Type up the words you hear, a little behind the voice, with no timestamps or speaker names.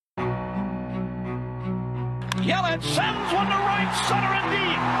Yelich sends one to right center and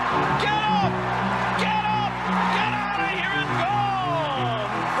deep. Get up! Get up! Get out of here and gone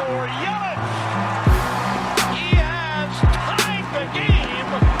for Yelich. He has tied the game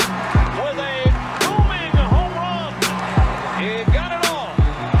with a booming home run. He got it all.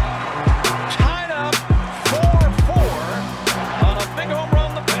 Tied up 4-4 on a big home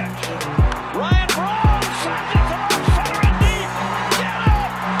run the pitch. Ryan Braun sends it to right center and deep. Get up!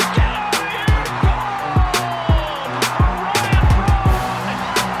 Get out of here! Gone for Ryan Braun.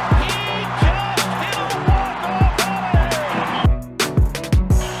 He just hit a walk-off alley.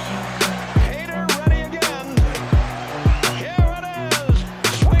 Hader ready again. Here it is.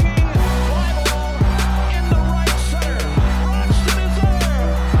 Swinging fly ball into right center. Broxton is there.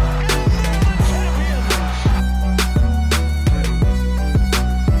 And they're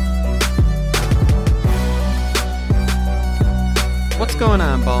the champions. What's going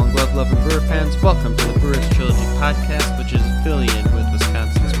on, ball and glove loving Brewer fans? Welcome to the Brewers Trilogy podcast, which is affiliated with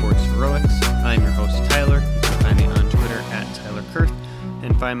Wisconsin Sports Heroics. I'm your host, Tyler. You can find me on Twitter at Tyler Kurth,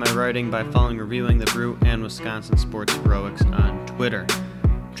 and find my writing by following Reviewing the Brew and Wisconsin Sports Heroics on Twitter.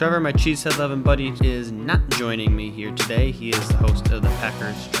 Trevor, my cheesehead loving buddy, is not joining me here today. He is the host of the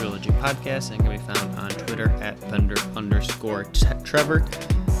Packers Trilogy podcast and can be found on Twitter at Thunder_Trevor.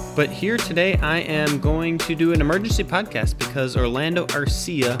 But here today, I am going to do an emergency podcast because Orlando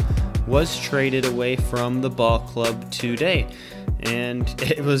Arcia was traded away from the ball club today. And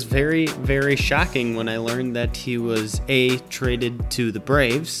it was very, very shocking when I learned that he was A, traded to the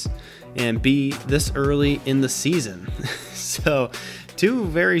Braves, and B, this early in the season. So, two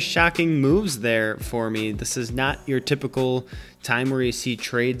very shocking moves there for me. This is not your typical time where you see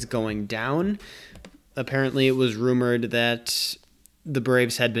trades going down. Apparently, it was rumored that the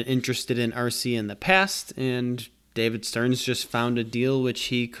Braves had been interested in Arcia in the past, and David Stearns just found a deal which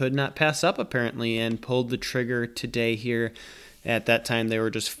he could not pass up, apparently, and pulled the trigger today here. At that time, they were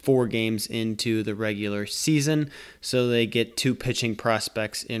just 4 games into the regular season, so they get 2 pitching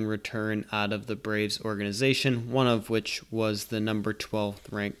prospects in return out of the Braves organization, one of which was the number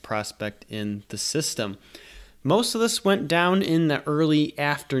 12th ranked prospect in the system. Most of this went down in the early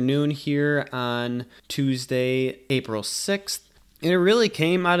afternoon here on Tuesday, April 6th. And it really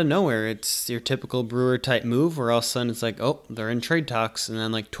came out of nowhere. It's your typical Brewer type move where all of a sudden it's like, oh, they're in trade talks. And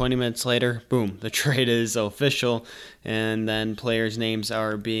then like 20 minutes later, boom, the trade is official. And then players' names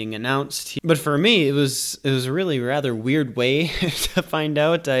are being announced. But for me, it was a really rather weird way to find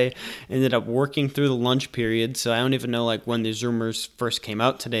out. I ended up working through the lunch period. So I don't even know like when these rumors first came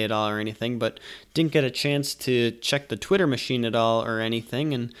out today at all or anything. But didn't get a chance to check the Twitter machine at all or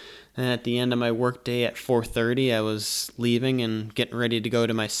anything. And at the end of my workday at 4:30, I was leaving and getting ready to go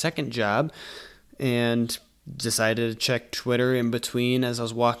to my second job and decided to check Twitter in between as I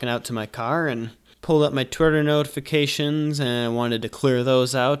was walking out to my car and pulled up my Twitter notifications, and I wanted to clear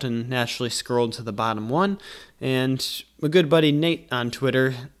those out and naturally scrolled to the bottom one. And my good buddy Nate on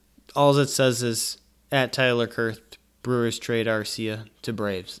Twitter, all it says is, at Tyler Kurth, Brewers trade Arcia to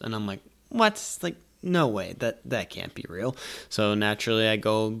Braves. And I'm like, what? Like, no way, that can't be real. So naturally I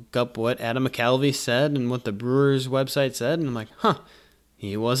go look up what Adam McCalvy said and what the Brewers website said, and I'm like,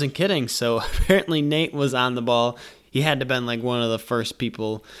 he wasn't kidding. So apparently Nate was on the ball. He had to have been like one of the first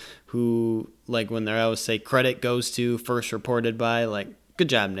people who, like when I always say credit goes to, first reported by, like, good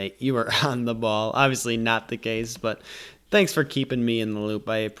job, Nate, you were on the ball. Obviously not the case, but thanks for keeping me in the loop.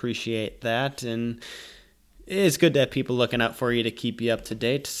 I appreciate that, and it's good to have people looking out for you to keep you up to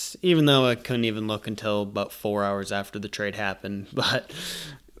date, even though I couldn't even look until about 4 hours after the trade happened. But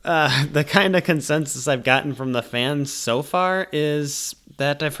the kind of consensus I've gotten from the fans so far is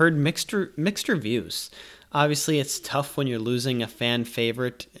that I've heard mixed reviews. Obviously, it's tough when you're losing a fan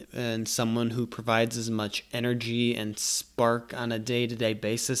favorite and someone who provides as much energy and spark on a day-to-day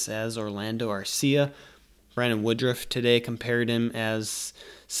basis as Orlando Arcia. Brandon Woodruff today compared him as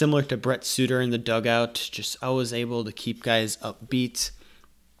similar to Brett Suter in the dugout, just always able to keep guys upbeat.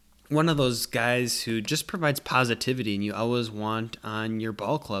 One of those guys who just provides positivity and you always want on your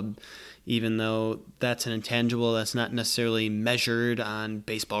ball club, even though that's an intangible that's not necessarily measured on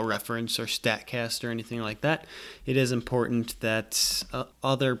Baseball Reference or StatCast or anything like that. It is important that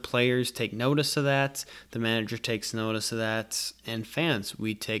other players take notice of that, the manager takes notice of that, and fans,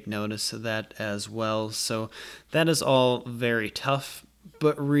 we take notice of that as well. So that is all very tough,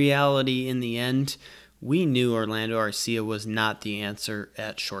 but reality in the end, we knew Orlando Arcia was not the answer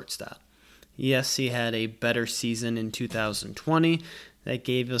at shortstop. Yes, he had a better season in 2020. That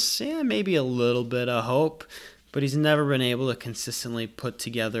gave us maybe a little bit of hope, but he's never been able to consistently put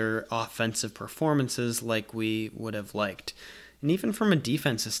together offensive performances like we would have liked. And even from a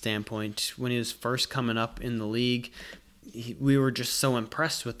defensive standpoint, when he was first coming up in the league, we were just so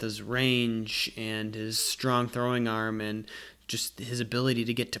impressed with his range and his strong throwing arm and just his ability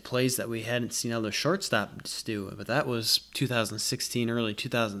to get to plays that we hadn't seen other shortstops do. But that was 2016, early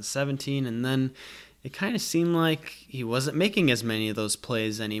 2017, and then it kind of seemed like he wasn't making as many of those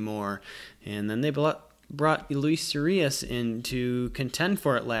plays anymore. And then they brought Luis Urias in to contend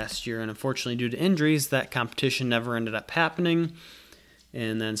for it last year, and unfortunately due to injuries, that competition never ended up happening.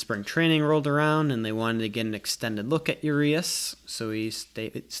 And then spring training rolled around, and they wanted to get an extended look at Urias, so he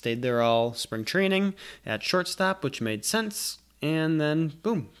stayed there all spring training at shortstop, which made sense. And then,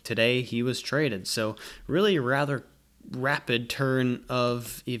 boom, today he was traded. So really rather rapid turn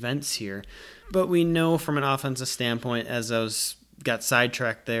of events here. But we know from an offensive standpoint, as I got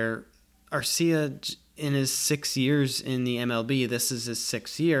sidetracked there, Arcia, in his 6 years in the MLB, this is his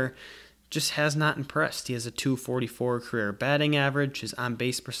 6th year, just has not impressed. He has a .244 career batting average. His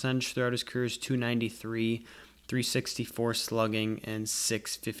on-base percentage throughout his career is .293, .364 slugging, and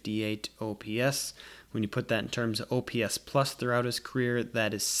 .658 OPS. When you put that in terms of OPS plus throughout his career,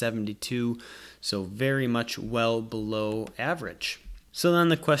 that is 72, so very much well below average. So then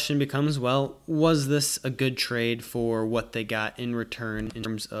the question becomes, well, was this a good trade for what they got in return in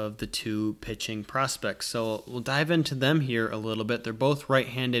terms of the two pitching prospects? So we'll dive into them here a little bit. They're both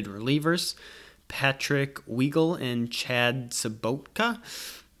right-handed relievers, Patrick Weigel and Chad Sobotka.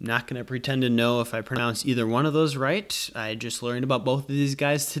 Not going to pretend to know if I pronounce either one of those right. I just learned about both of these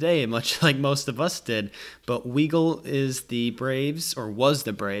guys today, much like most of us did. But Weigel is the Braves, or was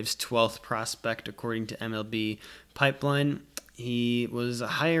the Braves' 12th prospect according to MLB Pipeline. He was a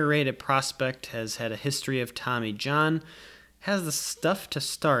higher rated prospect, has had a history of Tommy John, has the stuff to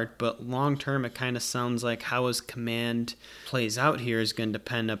start, but long term it kind of sounds like how his command plays out here is going to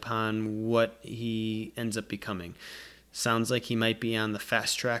depend upon what he ends up becoming. Sounds like he might be on the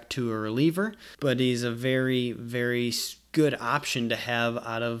fast track to a reliever, but he's a very, very good option to have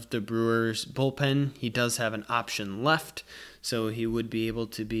out of the Brewers bullpen. He does have an option left, so he would be able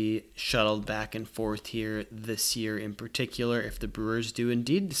to be shuttled back and forth here this year in particular if the Brewers do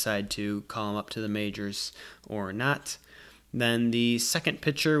indeed decide to call him up to the majors or not. Then the second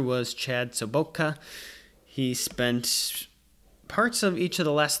pitcher was Chad Sobotka. He spent parts of each of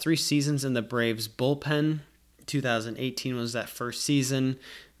the last 3 seasons in the Braves bullpen. 2018 was that first season.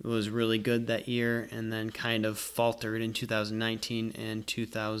 It was really good that year, and then kind of faltered in 2019 and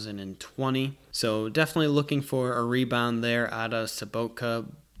 2020. So definitely looking for a rebound there out of Sobotka,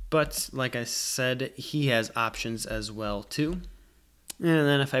 but like I said, he has options as well too. And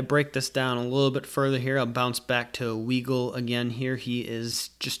then if I break this down a little bit further here, I'll bounce back to Weigel again here. He is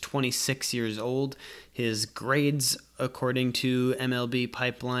just 26 years old. His grades, according to MLB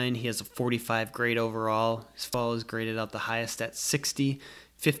Pipeline, he has a 45 grade overall. His fall is graded out the highest at 60,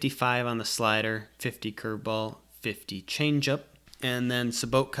 55 on the slider, 50 curveball, 50 changeup. And then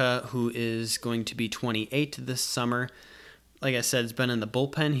Sobotka, who is going to be 28 this summer, like I said, has been in the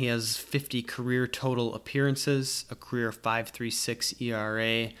bullpen. He has 50 career total appearances, a career 5.36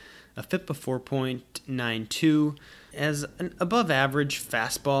 ERA, a FIP of 4.92, as an above average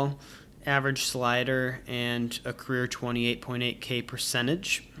fastball, average slider, and a career 28.8 K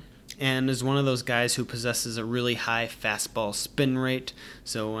percentage. And is one of those guys who possesses a really high fastball spin rate.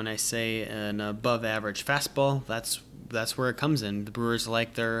 So when I say an above average fastball, that's where it comes in. The Brewers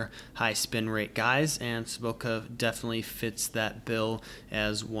like their high spin rate guys, and Sobotka definitely fits that bill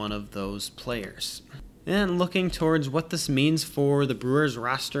as one of those players. And looking towards what this means for the Brewers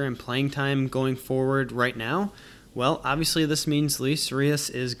roster and playing time going forward right now, well, obviously this means Luis Urias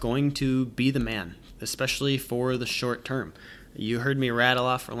is going to be the man, especially for the short term. You heard me rattle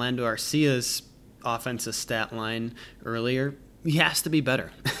off Orlando Arcia's offensive stat line earlier. He has to be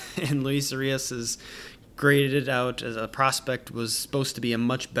better. And Luis Urias is graded out as a prospect, was supposed to be a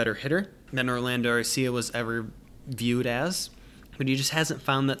much better hitter than Orlando Arcia was ever viewed as. But he just hasn't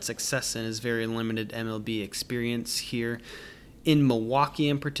found that success in his very limited MLB experience here in Milwaukee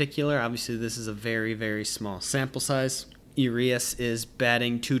in particular. Obviously, this is a very, very small sample size. Urias is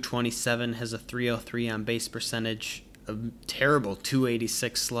batting .227, has a .303 on base percentage, a terrible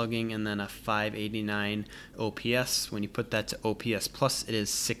 .286 slugging, and then a .589 OPS. When you put that to OPS plus, it is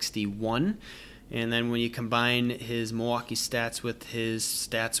 61. And then when you combine his Milwaukee stats with his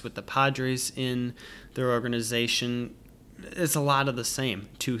stats with the Padres in their organization, it's a lot of the same.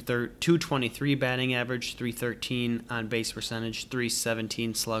 223 batting average, 313 on base percentage,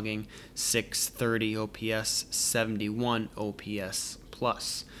 317 slugging, 630 OPS, 71 OPS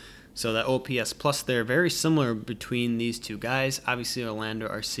plus. So that OPS plus there, very similar between these two guys. Obviously, Orlando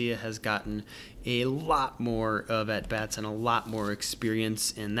Arcia has gotten a lot more of at-bats and a lot more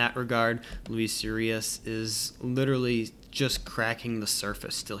experience in that regard. Luis Urias is literally just cracking the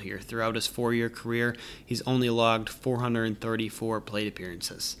surface still here. Throughout his 4-year career, he's only logged 434 plate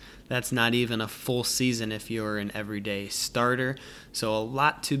appearances. That's not even a full season if you're an everyday starter. So a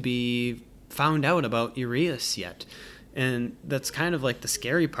lot to be found out about Urias yet. And that's kind of like the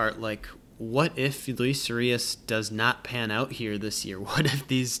scary part. Like, what if Luis Urias does not pan out here this year? What if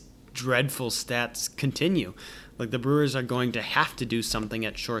these dreadful stats continue? Like, the Brewers are going to have to do something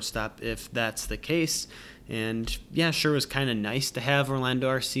at shortstop if that's the case. And yeah, sure, it was kind of nice to have Orlando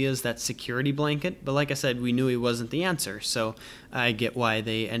Arcia as that security blanket, but like I said, we knew he wasn't the answer, so I get why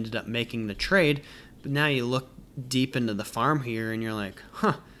they ended up making the trade. But now you look deep into the farm here and you're like,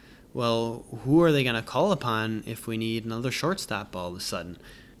 well, who are they going to call upon if we need another shortstop all of a sudden?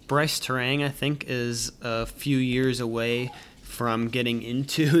 Bryce Terang, I think, is a few years away from getting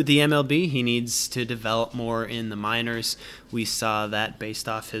into the MLB. He needs to develop more in the minors. We saw that based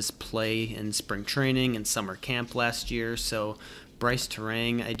off his play in spring training and summer camp last year. So Bryce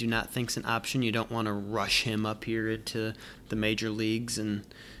Terang, I do not think is an option. You don't want to rush him up here into the major leagues and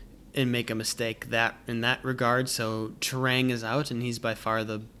make a mistake in that regard. So Terang is out, and he's by far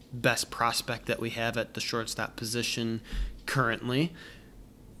the best prospect that we have at the shortstop position currently.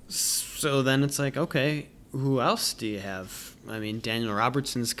 So then it's like, okay, who else do you have? I mean, Daniel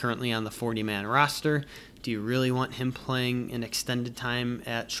Robertson's currently on the 40-man roster. Do you really want him playing an extended time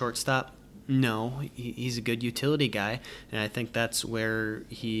at shortstop? No, he's a good utility guy, and I think that's where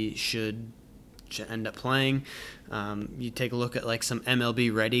he should end up playing. You take a look at like some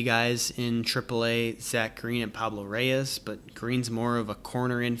MLB-ready guys in AAA, Zach Green and Pablo Reyes, but Green's more of a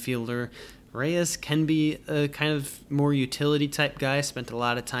corner infielder. Reyes can be a kind of more utility type guy, spent a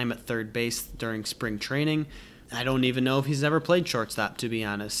lot of time at third base during spring training. I don't even know if he's ever played shortstop, to be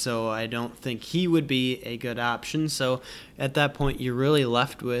honest, so I don't think he would be a good option. So at that point, you're really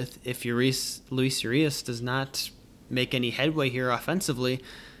left with, if Luis Urias does not make any headway here offensively,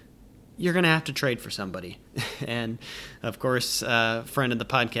 you're going to have to trade for somebody. And, of course, friend of the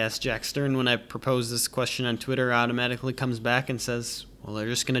podcast, Jack Stern, when I propose this question on Twitter, automatically comes back and says, well, they're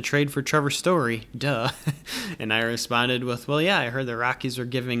just going to trade for Trevor Story, duh. And I responded with, well, yeah, I heard the Rockies are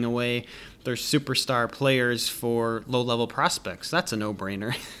giving away their superstar players for low-level prospects. That's a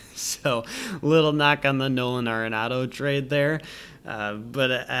no-brainer. So, little knock on the Nolan Arenado trade there.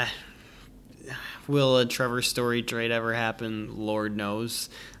 But will a Trevor Story trade ever happen? Lord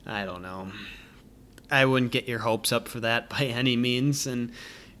knows. I don't know. I wouldn't get your hopes up for that by any means. And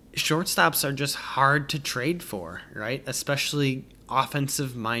shortstops are just hard to trade for, right? Especially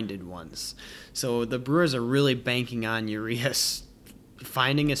offensive-minded ones. So the Brewers are really banking on Urias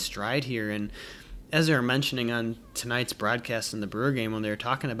finding his stride here. And as they were mentioning on tonight's broadcast in the Brewer game when they were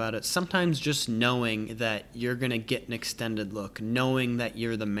talking about it, sometimes just knowing that you're going to get an extended look, knowing that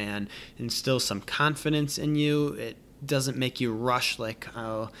you're the man, instill some confidence in you. It doesn't make you rush like,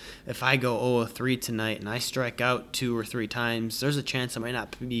 oh, if I go 0-3 tonight and I strike out 2 or 3 times, there's a chance I might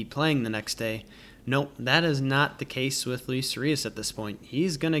not be playing the next day. Nope, that is not the case with Luis Urias at this point.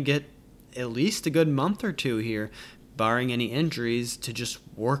 He's going to get at least a good month or 2 here, barring any injuries, to just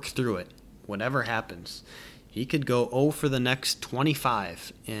work through it, whatever happens. He could go 0 for the next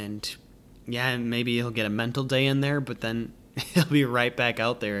 25, and yeah, maybe he'll get a mental day in there, but then he'll be right back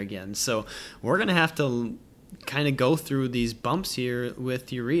out there again. So we're going to have to kind of go through these bumps here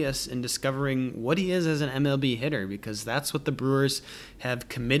with Urias and discovering what he is as an MLB hitter, because that's what the Brewers have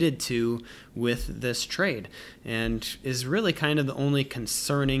committed to with this trade, and is really kind of the only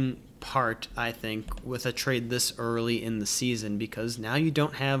concerning part, I think, with a trade this early in the season, because now you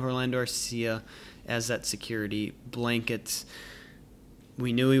don't have Orlando Arcia as that security blanket.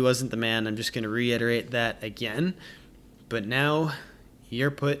 We knew he wasn't the man. I'm just going to reiterate that again. But now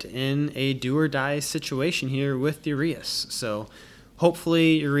you're put in a do-or-die situation here with Urias. So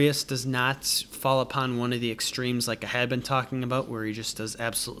hopefully Urias does not fall upon one of the extremes like I had been talking about, where he just does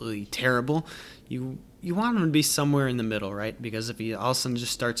absolutely terrible. You want him to be somewhere in the middle, right? Because if he all of a sudden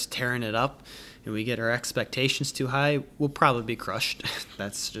just starts tearing it up and we get our expectations too high, we'll probably be crushed.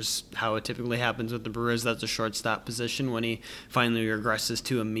 That's just how it typically happens with the Brewers. That's a shortstop position when he finally regresses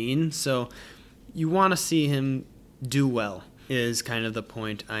to a mean. So you want to see him do well, is kind of the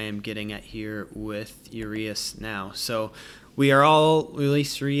point I am getting at here with Urias now. So we are all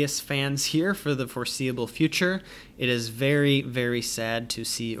Luis Urias fans here for the foreseeable future. It is very, very sad to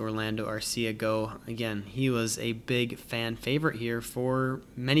see Orlando Arcia go. Again, he was a big fan favorite here for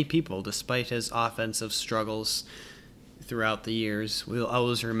many people, despite his offensive struggles throughout the years. We'll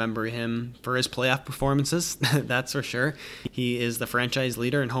always remember him for his playoff performances, that's for sure. He is the franchise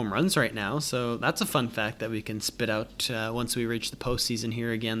leader in home runs right now, so that's a fun fact that we can spit out once we reach the postseason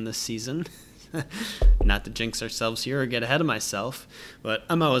here again this season. Not to jinx ourselves here or get ahead of myself, but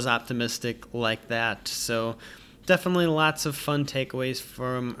I'm always optimistic like that. So definitely lots of fun takeaways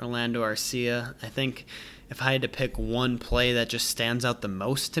from Orlando Arcia. I think if I had to pick one play that just stands out the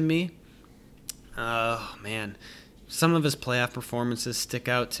most to me, oh man, some of his playoff performances stick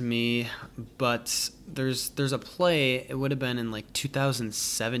out to me, but there's a play, it would have been in like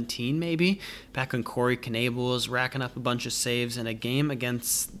 2017 maybe, back when Corey Knebel was racking up a bunch of saves in a game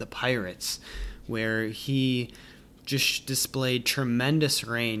against the Pirates, where he just displayed tremendous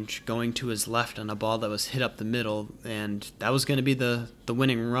range going to his left on a ball that was hit up the middle, and that was going to be the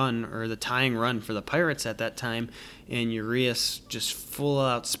winning run or the tying run for the Pirates at that time, and Urias just full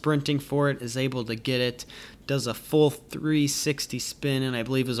out sprinting for it, is able to get it, does a full 360 spin, and I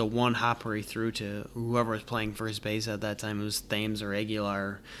believe it was a one-hopper he threw to whoever was playing for his base at that time. It was Thames or Aguilar,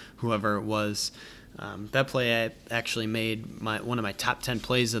 or whoever it was. That play I actually made one of my top 10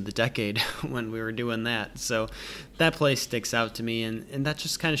 plays of the decade when we were doing that. So that play sticks out to me, and that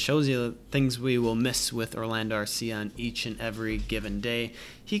just kind of shows you the things we will miss with Orlando Arcia on each and every given day.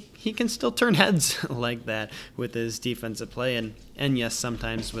 He can still turn heads like that with his defensive play, and yes,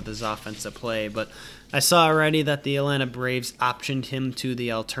 sometimes with his offensive play. But I saw already that the Atlanta Braves optioned him to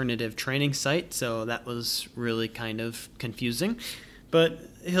the alternative training site, so that was really kind of confusing. But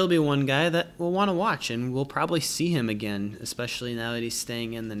he'll be one guy that we'll want to watch, and we'll probably see him again, especially now that he's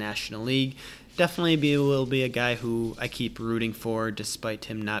staying in the National League. Definitely will be a guy who I keep rooting for, despite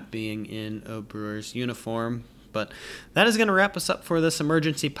him not being in a Brewers uniform. But that is going to wrap us up for this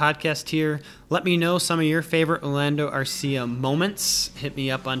emergency podcast here. Let me know some of your favorite Orlando Arcia moments. Hit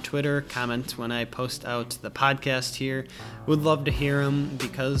me up on Twitter, comment when I post out the podcast here. Would love to hear them,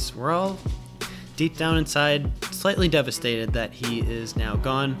 because we're all deep down inside slightly devastated that he is now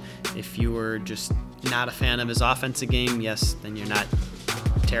gone. If you were just not a fan of his offensive game, yes, then you're not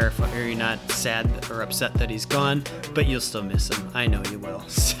terrified, or you're not sad or upset that he's gone, but you'll still miss him. I know you will.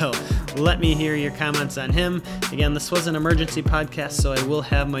 So let me hear your comments on him. Again, this was an emergency podcast, so I will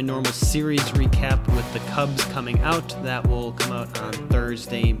have my normal series recap with the Cubs coming out. That will come out on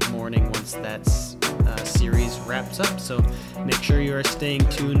Thursday morning once that series wraps up. So make sure you are staying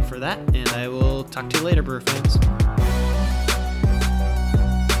tuned for that, and I will talk to you later, Brewer fans.